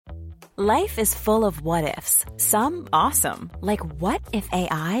Life is full of what-ifs. Some awesome, like what if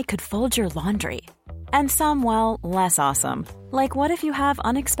AI could fold your laundry? And some, well, less awesome, like what if you have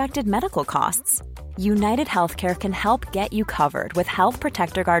unexpected medical costs? United Healthcare can help get you covered with Health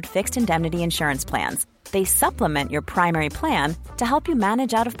Protector Guard fixed indemnity insurance plans. They supplement your primary plan to help you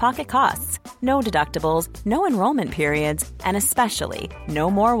manage out-of-pocket costs. No deductibles, no enrollment periods, and especially no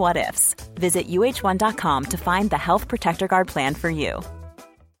more what-ifs. Visit uh1.com to find the Health Protector Guard plan for you.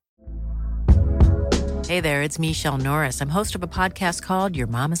 Hey there, it's Michelle Norris. I'm host of a podcast called Your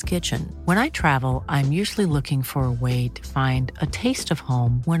Mama's Kitchen. When I travel, I'm usually looking for a way to find a taste of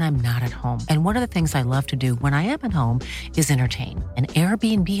home when I'm not at home. And one of the things I love to do when I am at home is entertain. And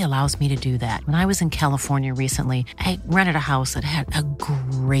Airbnb allows me to do that. When I was in California recently, I rented a house that had a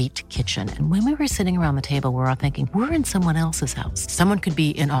great kitchen. And when we were sitting around the table, we were all thinking, we're in someone else's house. Someone could be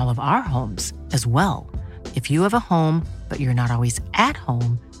in all of our homes as well. If you have a home, but you're not always at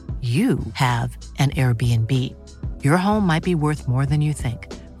home, you have an Airbnb. Your home might be worth more than you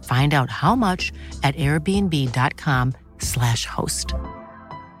think. Find out how much at airbnb.com/host. Down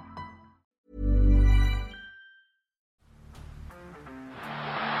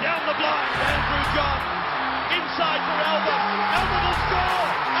the blind, Andrew John. Inside for Albert. Albert will score.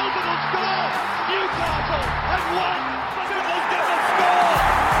 Albert will score. Newcastle have won. Fiddler's going to score.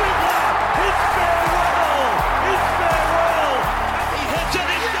 Fiddler, it's farewell. It's farewell. And he hits it.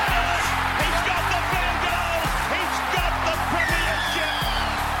 He's got it. He's got the Bengal. He's got the Premiership.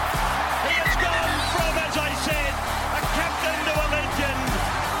 He has gone from, as I said, a captain to a legend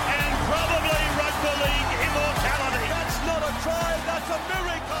and probably rugby league immortality. That's not a try. That's a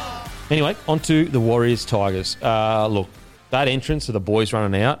miracle. Anyway, on to the Warriors-Tigers. Look, that entrance of the boys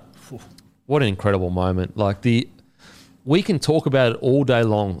running out, what an incredible moment. We can talk about it all day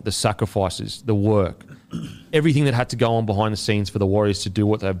long, the sacrifices, the work, everything that had to go on behind the scenes for the Warriors to do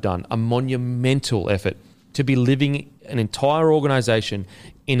what they've done. A monumental effort to be living an entire organisation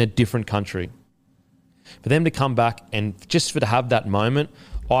in a different country. For them to come back and just to have that moment,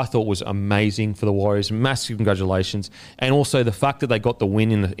 I thought was amazing for the Warriors. Massive congratulations. And also the fact that they got the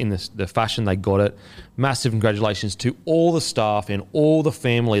win in the fashion they got it. Massive congratulations to all the staff and all the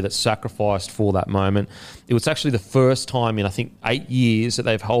family that sacrificed for that moment. It was actually the first time in, I think, 8 years that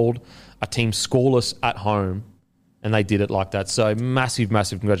they've held a team scoreless at home, and they did it like that. So massive,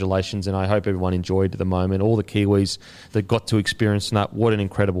 massive congratulations, and I hope everyone enjoyed the moment. All the Kiwis that got to experience that. What an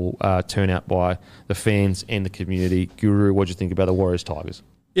incredible turnout by the fans and the community. Guru, what do you think about the Warriors-Tigers?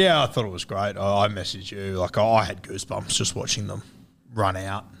 Yeah, I thought it was great. I messaged you. I had goosebumps just watching them run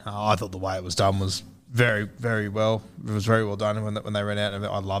out. I thought the way it was done was very, very well. It was very well done when they ran out, and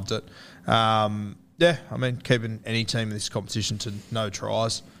I loved it. Keeping any team in this competition to no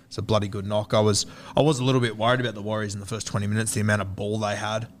tries, it's a bloody good knock. I was a little bit worried about the Warriors in the first 20 minutes, the amount of ball they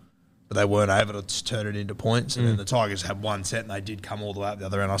had, but they weren't able to turn it into points. And then the Tigers had one set and they did come all the way up the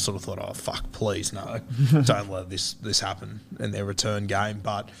other end. I sort of thought, oh, fuck, please, no. Don't let this happen in their return game.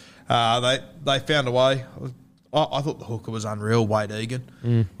 But they found a way. I thought the hooker was unreal, Wade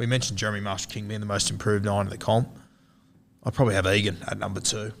Egan. We mentioned Jeremy Marshall-King being the most improved 9 of the comp. I'd probably have Egan at number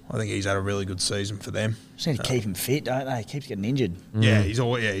 2. I think he's had a really good season for them. Just need to keep him fit, don't they? He keeps getting injured. Yeah, he's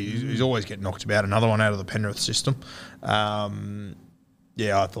always getting knocked about. Another one out of the Penrith system. I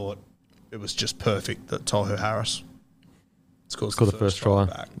thought it was just perfect that Tohu Harris scored the first try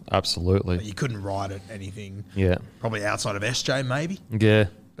back. Absolutely. But you couldn't ride it anything. Yeah. Probably outside of SJ, maybe. Yeah.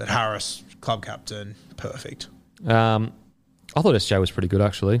 But Harris, club captain, perfect. I thought SJ was pretty good,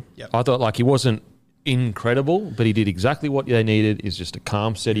 actually. Yep. I thought he wasn't incredible, but he did exactly what they needed. Is just a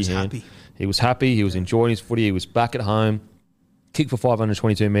calm, steady hand. Happy. He was happy. He was enjoying his footy. He was back at home. Kicked for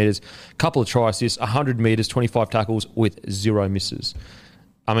 522 metres. Couple of try assists, 100 metres, 25 tackles with 0 misses.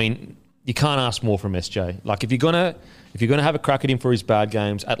 I mean, you can't ask more from SJ. If you're gonna have a crack at him for his bad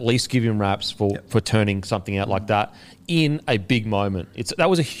games, at least give him raps for turning something out like that in a big moment. That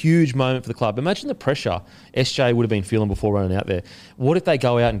was a huge moment for the club. Imagine the pressure SJ would have been feeling before running out there. What if they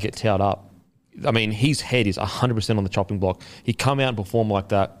go out and get towed up? I mean, his head is 100% on the chopping block. He come out and perform like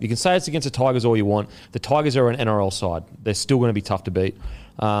that. You can say it's against the Tigers all you want. The Tigers are an NRL side. They're still going to be tough to beat.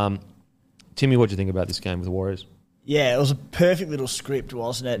 Timmy, what do you think about this game with the Warriors? Yeah, it was a perfect little script,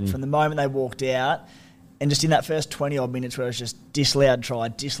 wasn't it? From the moment they walked out, and just in that first 20-odd minutes where it was just disallowed try,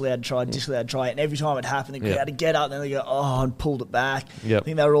 disallowed try, disallowed try, and every time it happened, the crowd would get up and then they go, and pulled it back. Yep. I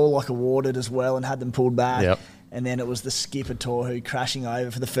think they were all awarded as well and had them pulled back. Yep. And then it was the skipper Tohu crashing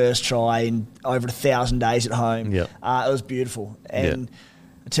over for the first try in over 1,000 days at home. Yep. It was beautiful. And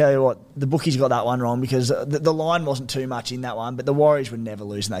I tell you what, the bookies got that one wrong because the line wasn't too much in that one, but the Warriors would never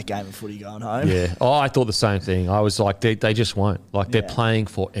lose in that game of footy going home. Yeah. Oh, I thought the same thing. I was like, they just won't. Like, they're playing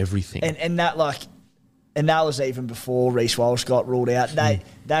for everything. And that was even before Reece Walsh got ruled out. They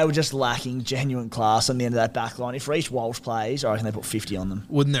were just lacking genuine class on the end of that back line. If Reece Walsh plays, I reckon they put 50 on them.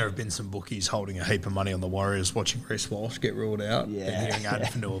 Wouldn't there have been some bookies holding a heap of money on the Warriors watching Reece Walsh get ruled out? Yeah. And hearing Adam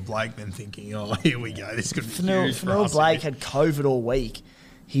Fanua-Blake then thinking, oh, here we go. This could be huge for Fanua us. Blake had COVID all week.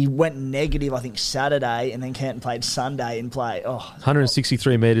 He went negative, I think, Saturday, and then Canton played Sunday and played.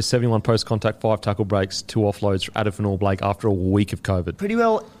 163 metres, 71 post-contact, 5 tackle breaks, 2 offloads for Adam Fanua-Blake after a week of COVID. Pretty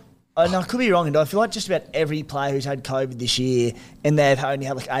well. And I could be wrong, and I feel like just about every player who's had COVID this year and they've only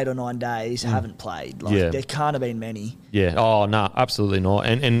had like 8 or 9 days haven't played. There can't have been many. Yeah. Oh, no, absolutely not.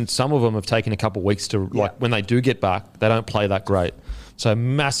 And some of them have taken a couple of weeks to, when they do get back, they don't play that great. So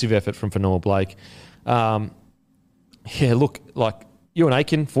massive effort from Fanua-Blake. Ewan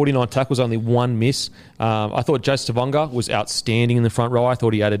Aiken, 49 tackles, only 1 miss. I thought Jace Tavanga was outstanding in the front row. I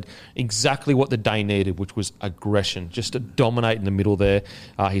thought he added exactly what the day needed, which was aggression, just to dominate in the middle there.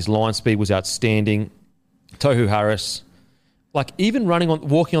 His line speed was outstanding. Tohu Harris, even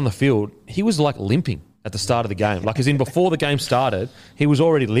walking on the field, he was limping at the start of the game. As in before the game started, he was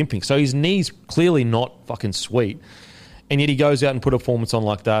already limping. So his knee's clearly not fucking sweet. And yet he goes out and put a performance on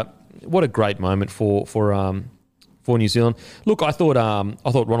like that. What a great moment for New Zealand. Look, I thought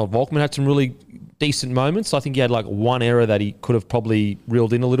Ronald Volkman had some really decent moments. I think he had one error that he could have probably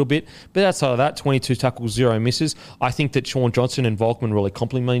reeled in a little bit. But outside of that, 22 tackles, 0 misses. I think that Sean Johnson and Volkman really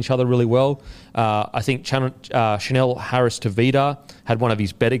complement each other really well. I think Chanel Harris-Tavita had one of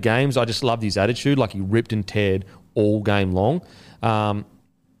his better games. I just loved his attitude. He ripped and teared all game long. It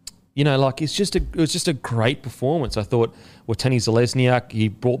was just a great performance. I thought Watani Zalesniak, he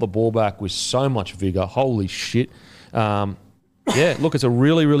brought the ball back with so much vigour. Holy shit. It's a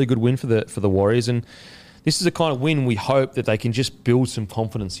really, really good win for the Warriors, and this is a kind of win we hope that they can just build some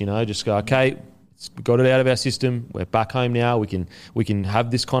confidence. Just go, okay, we got it out of our system. We're back home now. We can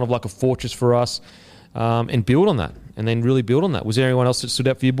have this kind of like a fortress for us, and build on that, and then really build on that. Was there anyone else that stood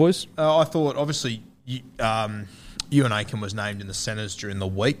out for you boys? I thought obviously Ewan Aiken was named in the centres during the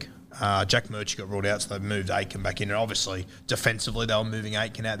week. Jack Murchie got ruled out, so they moved Aiken back in. And obviously, defensively, they were moving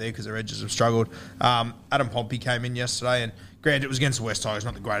Aiken out there because their edges have struggled. Adam Pompey came in yesterday, and granted, it was against the West Tigers,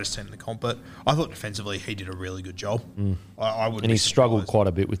 not the greatest team in the comp, but I thought defensively he did a really good job. I wouldn't. And he struggled quite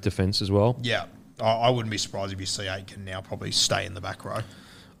a bit with defence as well. Yeah. I wouldn't be surprised if you see Aiken now probably stay in the back row.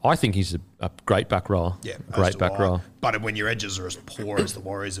 I think he's a great back rower. Yeah, great back rower. But when your edges are as poor as the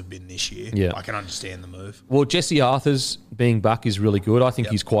Warriors have been this year, I can understand the move. Well, Jesse Arthurs being back is really good. I think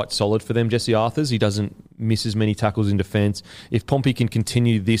he's quite solid for them, Jesse Arthurs. He doesn't miss as many tackles in defence. If Pompey can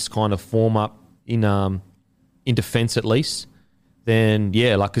continue this kind of form up in defence at least, then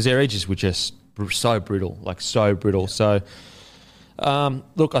because their edges were just so brittle, so brittle. So.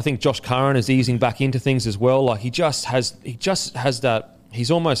 Look, I think Josh Curran is easing back into things as well. He just has that. He's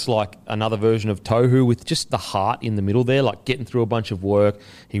almost like another version of Tohu with just the heart in the middle there, getting through a bunch of work.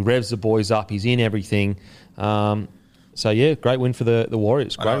 He revs the boys up. He's in everything. Great win for the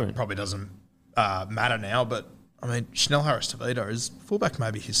Warriors. Great win. It probably doesn't matter now, but Chanel Harris-Tavita, is fullback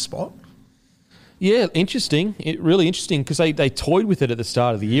maybe his spot? Yeah, interesting. Really interesting because they toyed with it at the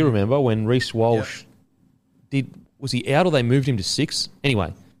start of the year. Remember when Reece Walsh was he out or they moved him to 6?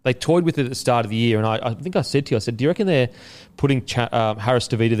 Anyway, they toyed with it at the start of the year, and I think I said to you, do you reckon they're putting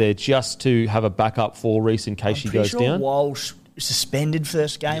Harris-Tavita there just to have a backup for Reece in case she goes down? Walsh suspended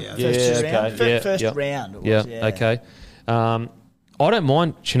first game, round. Okay. I don't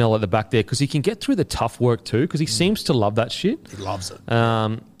mind Chanel at the back there because he can get through the tough work too because he seems to love that shit. He loves it.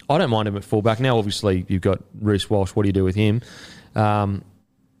 I don't mind him at fullback. Now, obviously, you've got Reece Walsh. What do you do with him? Do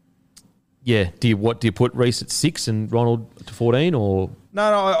you put Reece at 6 and Ronald to 14 or? No,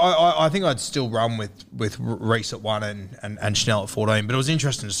 I think I'd still run with Reece at 1 and Chanel at 14. But it was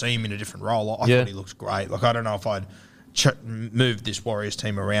interesting to see him in a different role. I thought he looked great. I don't know if I'd move this Warriors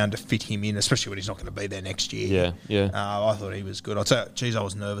team around to fit him in, especially when he's not going to be there next year. I thought he was good. I'll tell you, I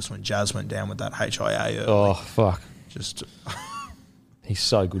was nervous when Jazz went down with that HIA early. Oh, fuck. Just... He's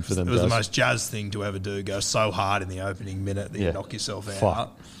so good for them. It was the most Jazz thing to ever do. Go so hard in the opening minute that you knock yourself out.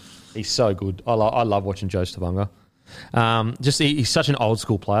 Fuck. He's so good. I love watching Joe Tavanga. He's such an old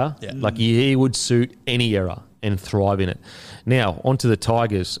school player. Yeah. He would suit any era and thrive in it. Now, on to the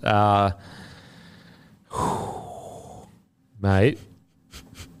Tigers. Mate,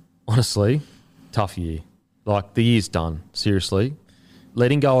 honestly, tough year. The year's done, seriously.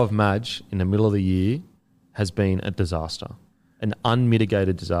 Letting go of Madge in the middle of the year has been a disaster. an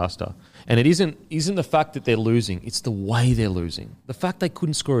unmitigated disaster. And it isn't the fact that they're losing, it's the way they're losing. The fact they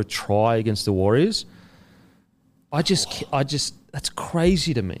couldn't score a try against the Warriors, I just that's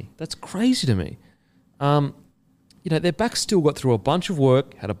crazy to me. That's crazy to me. Their backs still got through a bunch of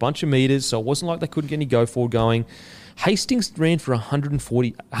work, had a bunch of meters, so it wasn't like they couldn't get any go forward going. Hastings ran for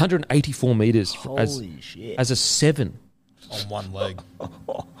 184 meters as a 7. On one leg.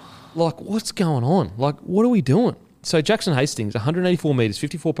 Like, what's going on? Like, what are we doing? So Jackson Hastings, 184 metres,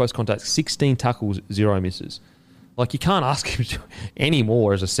 54 post contacts, 16 tackles, 0 misses. Like, you can't ask him to do any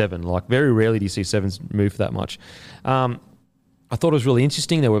more as a 7. Like, very rarely do you see 7s move that much. I thought it was really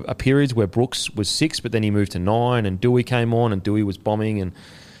interesting. There were periods where Brooks was 6, but then he moved to 9, and Dewey came on, and Dewey was bombing. And,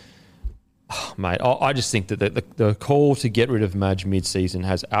 mate, I just think that the call to get rid of Madge mid-season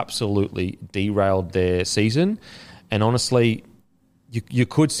has absolutely derailed their season. And honestly, you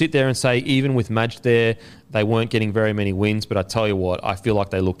could sit there and say, even with Madge there, they weren't getting very many wins. But I tell you what, I feel like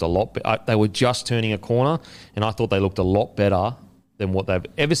they looked a lot better. They were just turning a corner, and I thought they looked a lot better than what they've...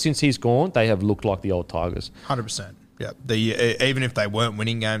 Ever since he's gone, they have looked like the old Tigers. 100%. Yeah, even if they weren't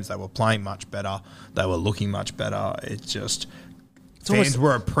winning games, they were playing much better. They were looking much better. It's just... Fans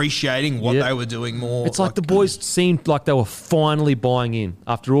were appreciating what they were doing more. It's like the boys seemed like they were finally buying in.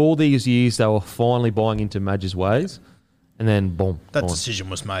 After all these years, they were finally buying into Madge's ways. And then, boom. That decision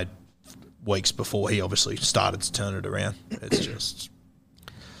was made weeks before he obviously started to turn it around. It's just...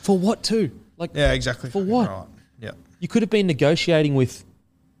 For what, too? Like, yeah, exactly. For what? Right. Yeah. You could have been negotiating with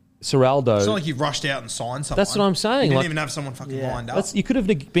Ciraldo. It's not like you rushed out and signed someone. That's what I'm saying. You didn't even have someone fucking lined up. You could have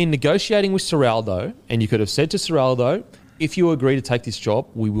been negotiating with Ciraldo, and you could have said to Ciraldo, if you agree to take this job,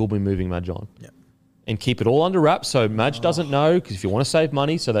 we will be moving Madge on. Yeah. And keep it all under wraps so Madge doesn't know, because if you want to save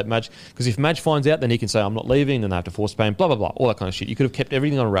money, so that Madge... Because if Madge finds out, then he can say, I'm not leaving, then they have to force pay him, blah, blah, blah, all that kind of shit. You could have kept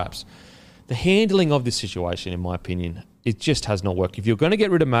everything on wraps. The handling of this situation, in my opinion, it just has not worked. If you're going to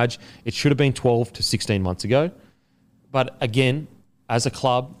get rid of Madge, it should have been 12 to 16 months ago. But again, as a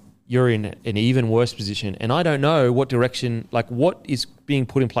club, you're in an even worse position. And I don't know what direction... Like, what is being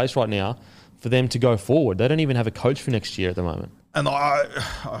put in place right now for them to go forward? They don't even have a coach for next year at the moment. And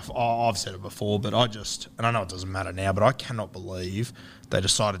I've said it before, but and I know it doesn't matter now, but I cannot believe they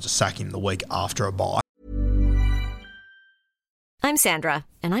decided to sack him the week after a bye. I'm Sandra,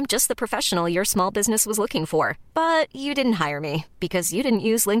 and I'm just the professional your small business was looking for. But you didn't hire me because you didn't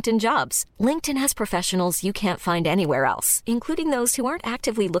use LinkedIn Jobs. LinkedIn has professionals you can't find anywhere else, including those who aren't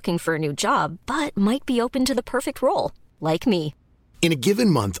actively looking for a new job, but might be open to the perfect role, like me. In a given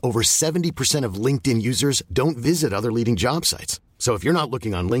month, over 70% of LinkedIn users don't visit other leading job sites. So if you're not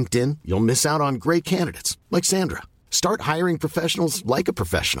looking on LinkedIn, you'll miss out on great candidates like Sandra. Start hiring professionals like a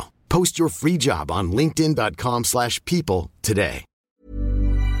professional. Post your free job on linkedin.com/people today.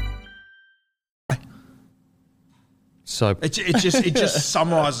 So it just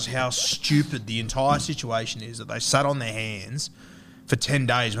summarises how stupid the entire situation is, that they sat on their hands for 10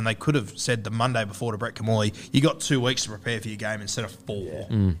 days when they could have said the Monday before to Brett Kimmorley, you got 2 weeks to prepare for your game instead of 4.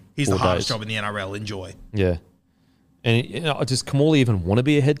 Yeah. Here's 4 the hardest job in the NRL. Enjoy. Yeah. And does Kimmorley even want to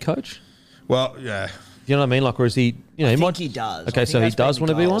be a head coach? Well, yeah. You know what I mean? Like, or is he? I think he does. Okay, so he does want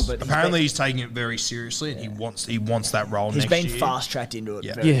to be one. Apparently, he's taking it very seriously, and he wants that role. He's next been year. fast tracked into it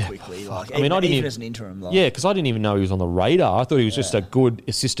very quickly. Like, I didn't even as an interim. Yeah, because I didn't even know he was on the radar. I thought he was just a good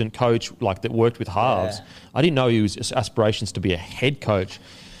assistant coach, like that worked with halves. Yeah. I didn't know he was aspirations to be a head coach.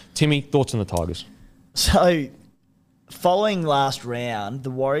 Timmy, thoughts on the Tigers? So, following last round,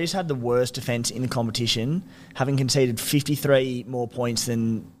 the Warriors had the worst defence in the competition, having conceded 53 more points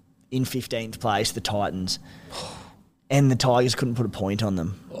than in 15th place, the Titans. And the Tigers couldn't put a point on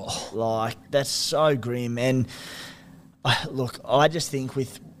them. Like, that's so grim. And, look, I just think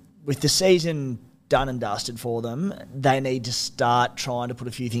with the season done and dusted for them, they need to start trying to put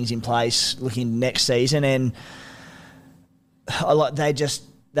a few things in place looking next season. And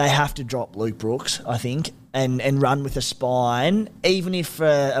they have to drop Luke Brooks, I think, and run with a spine, even if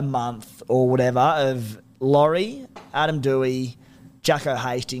for a month or whatever, of Laurie, Adam Dewey, Jacko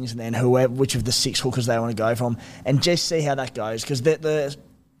Hastings, and then which of the 6 hookers they want to go from, and just see how that goes. Because the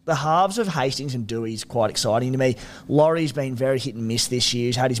halves of Hastings and Dewey is quite exciting to me. Laurie's been very hit and miss this year.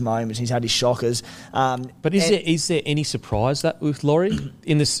 He's had his moments. He's had his shockers. But is there any surprise that with Laurie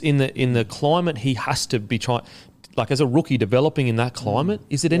in the climate he has to be trying? Like, as a rookie developing in that climate,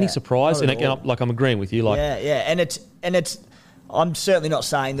 is it any surprise? And again, I'm agreeing with you. Like, yeah, and it's. I'm certainly not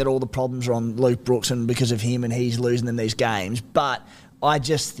saying that all the problems are on Luke Brooks and because of him and he's losing them these games, but I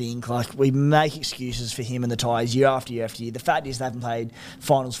just think, like, we make excuses for him and the Tigers year after year after year. The fact is they haven't played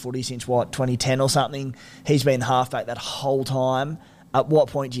finals footy since, 2010 or something. He's been the halfback that whole time. At what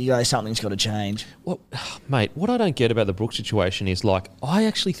point do you go, something's got to change? Well, mate, what I don't get about the Brooks situation is, like, I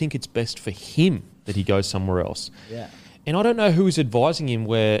actually think it's best for him that he goes somewhere else. Yeah. And I don't know who's advising him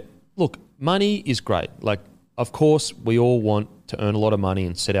where, look, money is great. Like, of course, we all want to earn a lot of money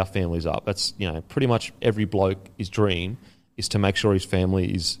and set our families up. That's, pretty much every bloke, his dream is to make sure his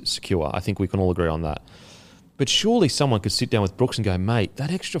family is secure. I think we can all agree on that. But surely someone could sit down with Brooks and go, mate,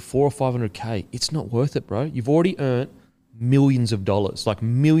 that extra $400,000 or $500,000, it's not worth it, bro. You've already earned millions of dollars, like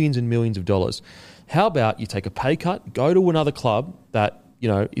millions and millions of dollars. How about you take a pay cut, go to another club that,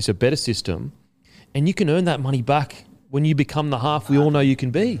 is a better system, and you can earn that money back when you become the half we all know you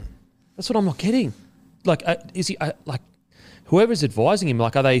can be. That's what I'm not getting. Like, is he, like, whoever's advising him,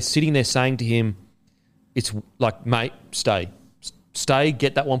 like, are they sitting there saying to him, it's like, mate, stay,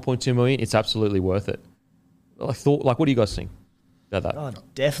 get that 1.2 million. It's absolutely worth it. What do you guys think about that? Oh,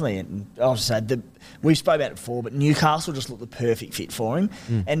 definitely. And I'll just say, we spoke about it before, but Newcastle just looked the perfect fit for him.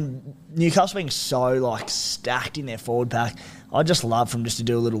 And Newcastle being so, stacked in their forward pack, I'd just love for him just to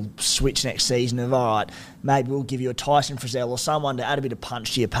do a little switch next season of, all right, maybe we'll give you a Tyson Frizzell or someone to add a bit of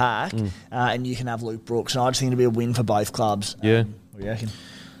punch to your pack, and you can have Luke Brooks. And I just think it'll be a win for both clubs. Yeah. What do you reckon?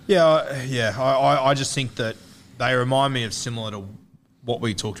 Yeah. I just think that they remind me of similar to what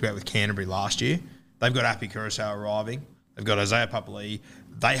we talked about with Canterbury last year. They've got Api Kurosawa arriving. They've got Isaiah Papali'i.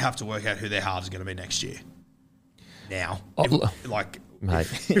 They have to work out who their halves are going to be next year. Now. Mate,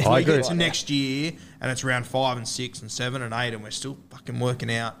 if I we agree. get to next year and it's round 5 and 6 and 7 and 8 and we're still fucking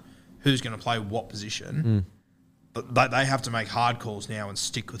working out who's going to play what position, but they have to make hard calls now and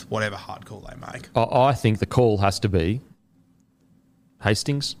stick with whatever hard call they make. I think the call has to be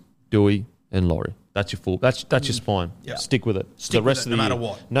Hastings, Dewey, and Laurie. That's your full. That's your spine. Yeah. Stick with it. Stick the rest with it, of the no matter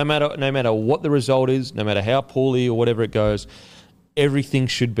year. what. No matter what the result is, no matter how poorly or whatever it goes, everything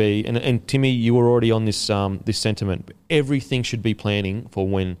should be. And Timmy, you were already on this this sentiment. Everything should be planning for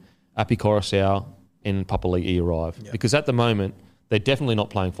when Api Kurosawa and Papali'i arrive, because at the moment they're definitely not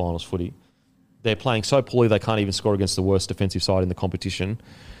playing finals footy. They're playing so poorly they can't even score against the worst defensive side in the competition.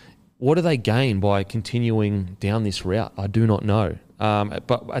 What do they gain by continuing down this route? I do not know.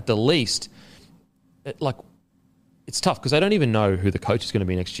 But at the least, it's tough because they don't even know who the coach is going to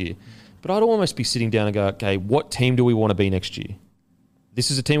be next year. But I'd almost be sitting down and go, okay, what team do we want to be next year? This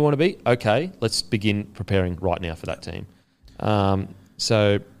is a team we want to be? Okay, let's begin preparing right now for that team. The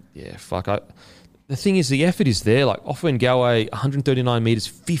thing is, the effort is there. Like, Offa Galway, 139 metres,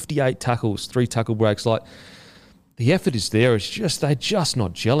 58 tackles, 3 tackle breaks. Like, the effort is there. It's just, they're just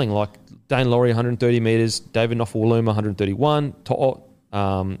not gelling. Like, Dane Laurie, 130 metres, David Nofaluma, 131, Toa,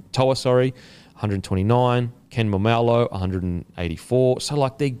 129, Ken Momaulo, 184.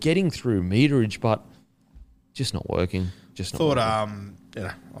 So, they're getting through meterage, but just not working. On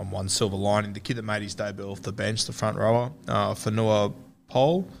one silver lining, the kid that made his debut off the bench, the front rower, Fanua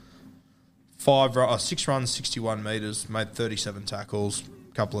Pole, 6 runs, 61 metres, made 37 tackles,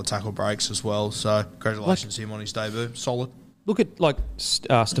 a couple of tackle breaks as well. So, congratulations to him on his debut. Solid. Look at,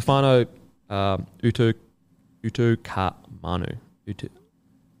 Stefano Utoikamanu. How do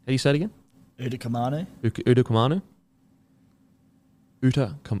you say it again? Utoikamanu. Utoikamanu?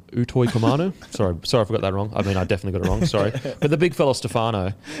 Utoikamanu? Sorry, I forgot that wrong. I mean, I definitely got it wrong. Sorry. But the big fella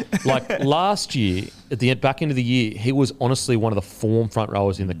Stefano, last year, at the back end of the year, he was honestly one of the form front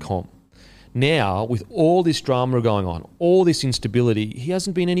rowers in the comp. Now, with all this drama going on, all this instability, he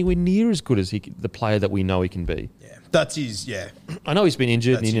hasn't been anywhere near as good as the player that we know he can be. Yeah, that's his. Yeah, I know he's been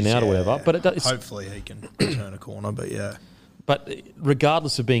injured and in and out or whatever, but hopefully he can turn a corner. But yeah, but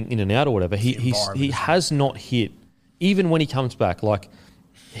regardless of being in and out or whatever, he has not hit. Even when he comes back,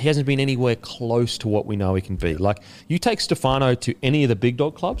 he hasn't been anywhere close to what we know he can be. You take Stefano to any of the big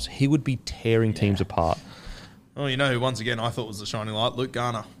dog clubs, he would be tearing teams apart. Oh, you know who once again I thought was the shining light? Luke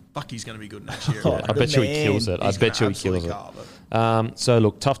Garner. Fuck, he's going to be good next year. I bet you he kills it. I bet you he kills it. So,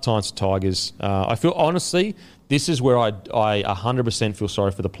 look, tough times for Tigers. I feel, honestly, this is where I 100% feel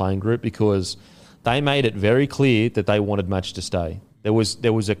sorry for the playing group, because they made it very clear that they wanted Madge to stay. There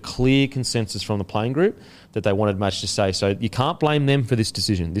was a clear consensus from the playing group that they wanted Madge to stay. So you can't blame them for this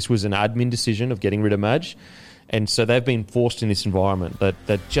decision. This was an admin decision of getting rid of Madge. And so they've been forced in this environment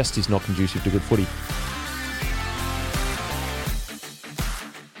that just is not conducive to good footy.